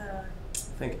 I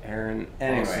think Aaron.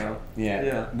 Anyway, also.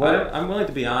 yeah. I'm willing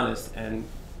to be honest. And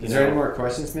is there any more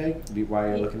questions, Meg? While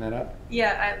you're looking that up?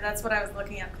 Yeah, that's what I was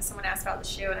looking up because someone asked about the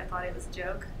shoe and I thought it was a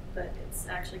joke, but it's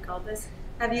actually called this.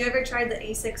 Have you ever tried the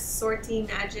Asics Sortie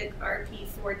Magic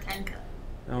RP4 Tenka?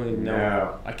 Oh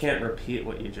no! I can't repeat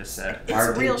what you just said. It's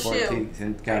a real shoe. I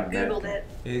googled it.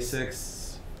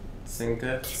 Asics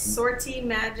Sinka. Sortie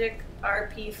Magic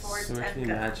RP4 Sortie Tenka.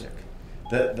 Magic.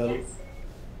 Yes.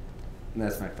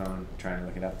 That's my phone trying to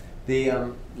look it up. The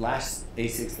last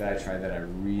Asics that I tried that I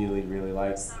really, really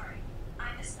liked. Sorry,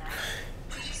 I missed that.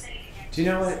 Could you say it again? Do you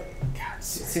know what? God,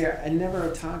 Sarah, I never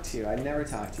talk to you.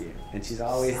 And she's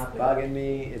always bugging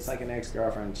me. It's like an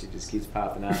ex-girlfriend. She just keeps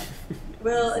popping up.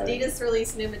 Will Adidas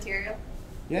release new material?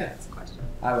 Yeah. That's a question.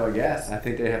 I will guess. I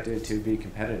think they have to be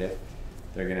competitive.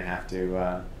 They're going to have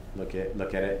to look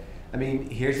at it. I mean,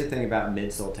 here's the thing about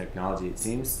midsole technology. It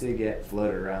seems to get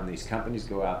floated around. These companies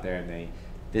go out there and they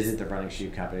visit the running shoe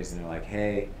companies and they're like,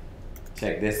 hey,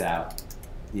 check this out.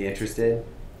 You interested?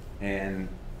 And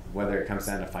whether it comes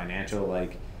down to financial,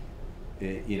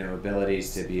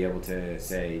 abilities to be able to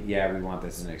say, yeah, we want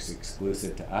this and it's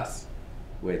exclusive to us,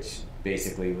 which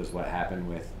basically was what happened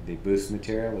with the Boost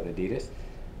material with Adidas.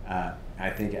 I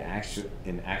think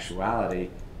in actuality,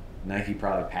 Nike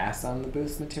probably passed on the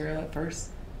Boost material at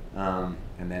first.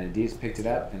 And then Adidas picked it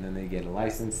up, and then they get a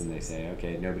license, and they say,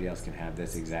 okay, nobody else can have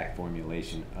this exact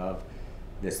formulation of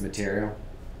this material.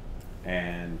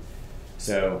 And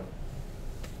so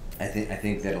I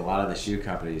think that a lot of the shoe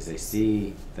companies, they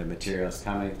see the materials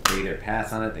coming, they either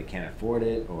pass on it, they can't afford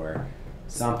it, or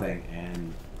something,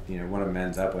 and one of them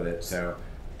ends up with it. So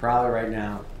probably right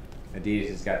now, Adidas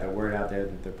has got the word out there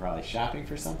that they're probably shopping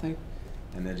for something,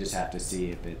 and they just have to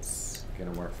see if it's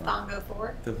going to work for them. Bongo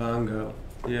 4? The Bongo.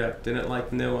 Yeah, didn't like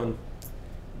the new one.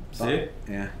 See?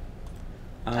 Yeah.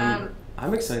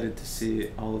 I'm excited to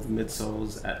see all of the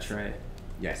midsoles at Trey.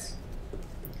 Yes.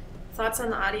 Thoughts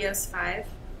on the Adios 5?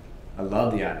 I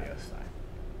love the Adios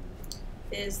 5.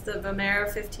 Is the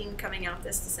Vomero 15 coming out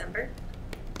this December?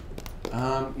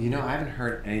 I haven't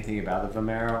heard anything about the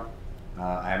Vomero.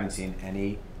 I haven't seen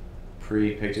any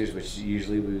pre-pictures, which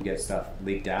usually we would get stuff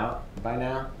leaked out by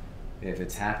now. If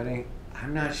it's happening,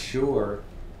 I'm not sure.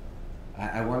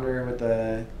 I wonder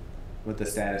what the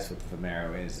status with the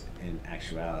Vomero is in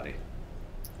actuality.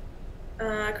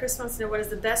 Chris wants to know, what is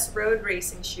the best road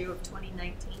racing shoe of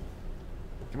 2019?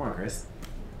 Come on, Chris.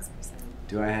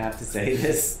 Do I have to say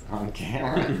this on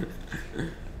camera?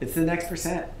 It's the Next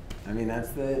Percent. I mean, it's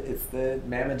the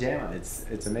Mamma Jamma.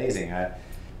 It's amazing.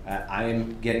 I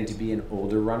am getting to be an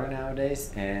older runner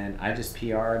nowadays, and I just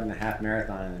PR'd in the half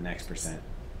marathon in the Next Percent.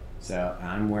 So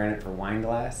I'm wearing it for wine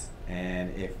glass,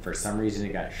 and if for some reason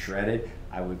it got shredded,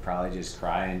 I would probably just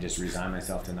cry and just resign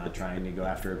myself to not trying to go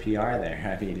after a PR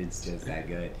there. I mean, it's just that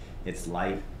good. It's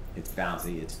light, it's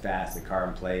bouncy, it's fast. The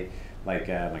carbon plate, like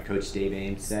my coach Dave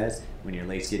Ames says, when your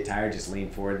legs get tired, just lean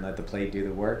forward and let the plate do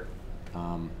the work.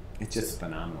 It's just a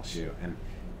phenomenal shoe, and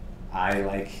I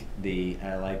like the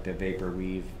Vapor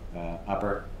Weave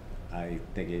upper. I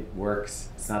think it works.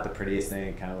 It's not the prettiest thing.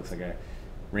 It kind of looks like a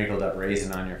wrinkled up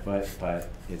raisin on your foot, but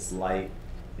it's light.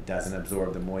 It doesn't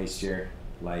absorb the moisture.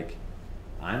 Like,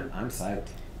 I'm psyched.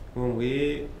 When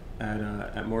we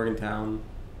at Morgantown,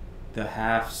 the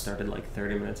half started like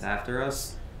 30 minutes after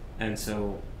us, and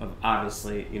so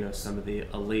obviously, you know, some of the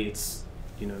elites,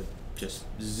 you know, just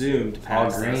zoomed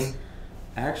past All green. us.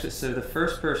 Actually, so the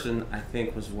first person I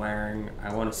think was wearing,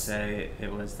 I want to say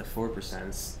it was the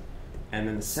 4%, and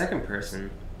then the second person,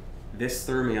 this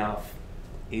threw me off,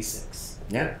 Asics.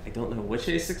 Yeah. I don't know which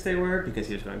Asics they were because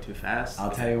he was going too fast.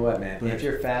 I'll tell you what, man. But- If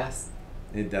you're fast,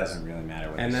 it doesn't really matter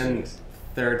what And the then shoe is.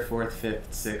 third, fourth,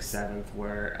 fifth, sixth, seventh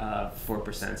were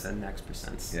 4% and next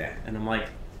percents. Yeah. And I'm like,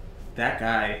 that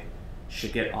guy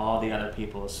should get all the other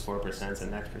people's 4%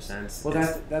 and next percents. Well,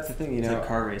 that's the thing, you It's know. like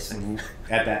car racing.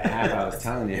 At that half I was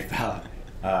telling you about,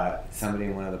 somebody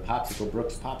in one of the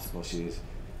Brooks popsicle shoes.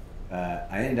 I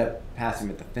ended up passing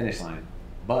him at the finish line,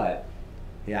 but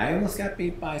yeah, I almost got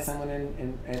beat by someone.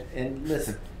 And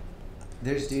listen,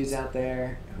 there's dudes out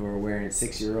there who are wearing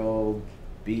 6-year-old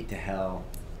beat to hell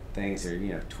things, or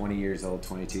 20 years old,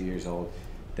 22 years old,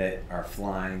 that are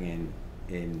flying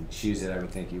in shoes that I would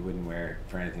think you wouldn't wear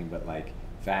for anything but like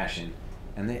fashion,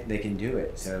 and they can do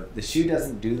it. So the shoe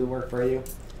doesn't do the work for you.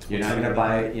 You're not gonna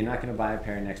buy a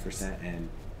pair of Next Percent and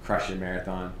crush your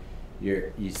marathon.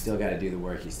 You still got to do the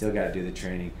work. You still got to do the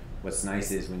training. What's nice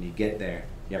is when you get there,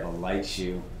 you have a light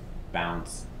shoe,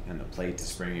 bounce, and the plate to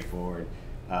spring you forward.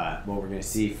 What we're going to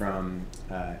see from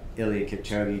Eliud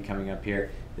Kipchoge coming up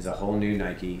here is a whole new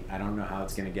Nike. I don't know how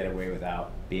it's going to get away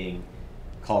without being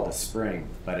called a spring,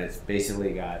 but it's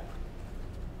basically got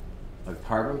a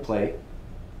carbon plate,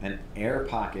 an air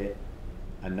pocket,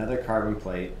 another carbon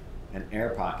plate, an air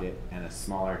pocket, and a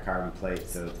smaller carbon plate.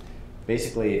 So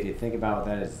basically, if you think about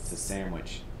that, it's a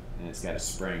sandwich, and it's got a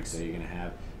spring. So you're going to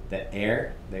have the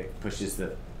air that pushes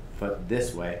the foot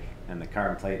this way, and the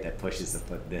carbon plate that pushes the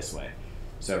foot this way.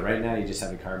 So right now you just have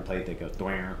the carbon plate that goes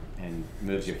doing and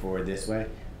moves you forward this way,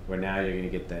 where now you're going to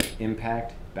get the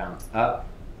impact, bounce up,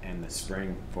 and the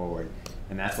spring forward.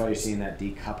 And that's why you're seeing that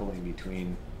decoupling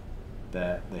between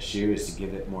the shoes, to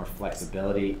give it more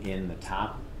flexibility in the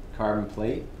top carbon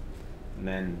plate. And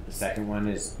then the second one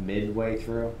is midway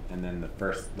through, and then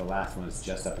the last one is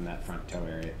just up in that front toe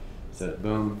area. So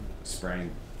boom,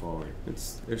 spring forward.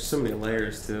 There's so many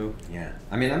layers too. Yeah,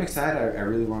 I mean, I'm excited. I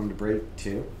really want them to break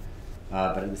too,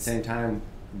 but at the same time,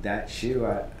 that shoe,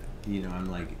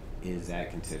 I'm like, is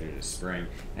that considered a spring?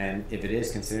 And if it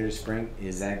is considered a spring,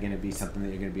 is that going to be something that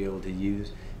you're going to be able to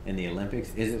use in the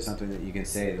Olympics? Is it something that you can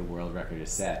say the world record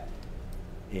is set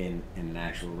in an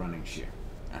actual running shoe?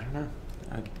 I don't know.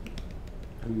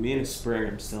 I mean, a spring,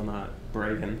 I'm still not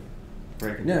breaking.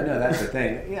 No, that's the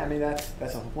thing. Yeah, I mean, that's the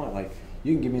whole point. Like,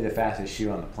 you can give me the fastest shoe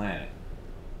on the planet,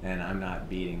 and I'm not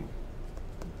beating,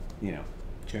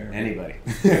 Jeremy. anybody.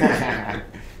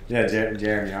 Yeah,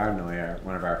 Jeremy Arnoy,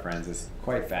 one of our friends, is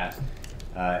quite fast.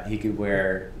 He could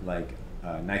wear like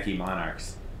Nike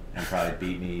Monarchs and probably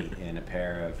beat me in a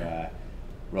pair of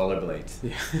rollerblades.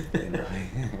 Yeah.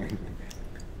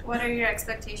 What are your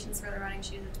expectations for the running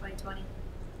shoes in 2020?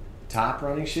 Top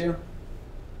running shoe?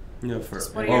 No,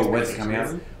 Just what are your What's coming out?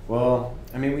 expectations? Well,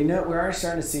 I mean, we're already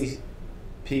starting to see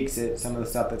peaks at some of the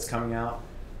stuff that's coming out,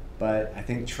 but I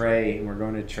think we're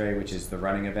going to Trey, which is the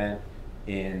running event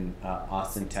in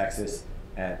Austin, Texas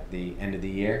at the end of the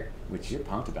year, which you're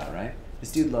pumped about, right?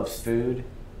 This dude loves food,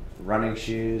 running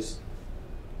shoes,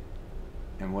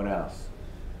 and what else?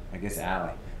 I guess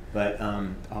Allie. But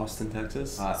Austin,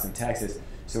 Texas. Austin, Texas.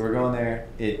 So we're going there.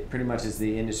 It pretty much is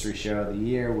the industry show of the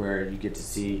year, where you get to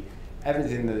see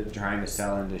everything that they're trying to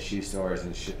sell into shoe stores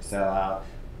and sell out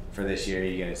for this year.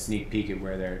 You get a sneak peek at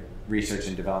where their research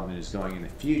and development is going in the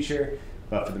future.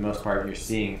 But for the most part, you're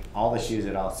seeing all the shoes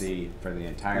that I'll see for the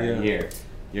entire year.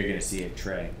 You're going to see at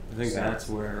Trey. I think that's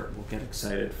where we'll get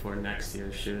excited for next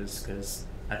year's shoes, because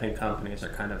I think companies are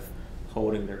kind of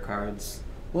holding their cards.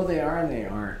 Well, they are and they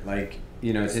aren't. Like,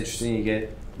 it's interesting. You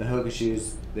get the HOKA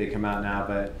shoes, they come out now,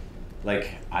 but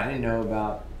like, I didn't know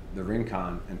about the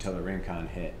Rincon until the Rincon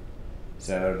hit.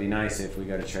 So it'd be nice if we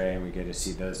go to Trey and we get to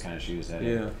see those kind of shoes that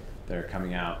are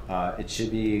coming out. It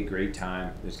should be a great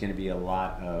time. There's going to be a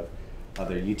lot of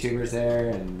other YouTubers there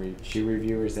and shoe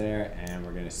reviewers there, and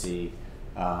we're going to see,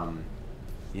 some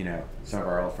of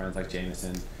our old friends like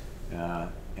Jameson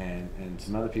and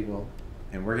some other people,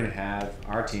 and we're gonna have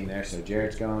our team there. So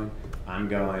Jared's going, I'm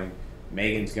going,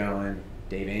 Megan's going,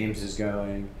 Dave Ames is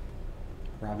going,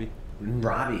 Robbie.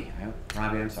 Robbie,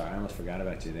 I'm sorry, I almost forgot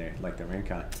about you there, like the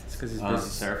Rincon. It's because he's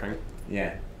busy surfing.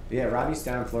 Yeah. Yeah, Robbie's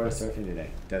down in Florida surfing today.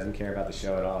 Doesn't care about the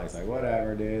show at all. He's like,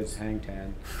 whatever, dudes, hang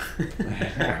 10.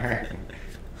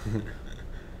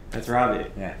 That's Robbie.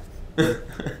 Yeah.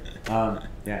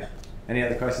 Yeah. Any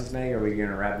other questions, Meg, or are we going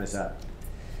to wrap this up?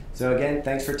 So again,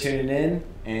 thanks for tuning in,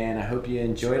 and I hope you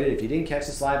enjoyed it. If you didn't catch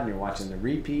this live and you're watching the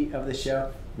repeat of the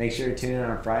show, make sure to tune in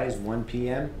on Fridays, 1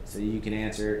 p.m., so you can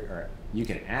ask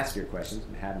your questions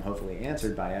and have them hopefully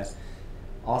answered by us.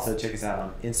 Also, check us out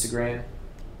on Instagram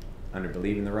under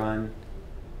Believe in the Run.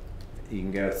 You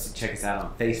can go check us out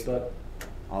on Facebook,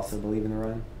 also Believe in the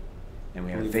Run. And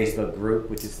we have a Facebook group,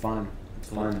 which is fun. It's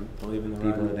fun. Believe in the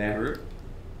People Run are there. group?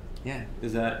 Yeah.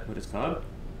 Is that what it's called?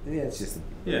 Yeah, it's just a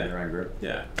Believe in the Run group.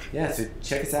 Yeah. Yeah, so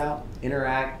check us out,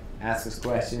 interact, ask us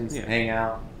questions, hang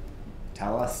out,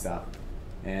 tell us stuff.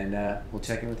 And we'll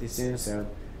check in with you soon. So,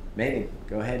 Megan,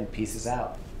 go ahead and peace us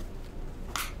out.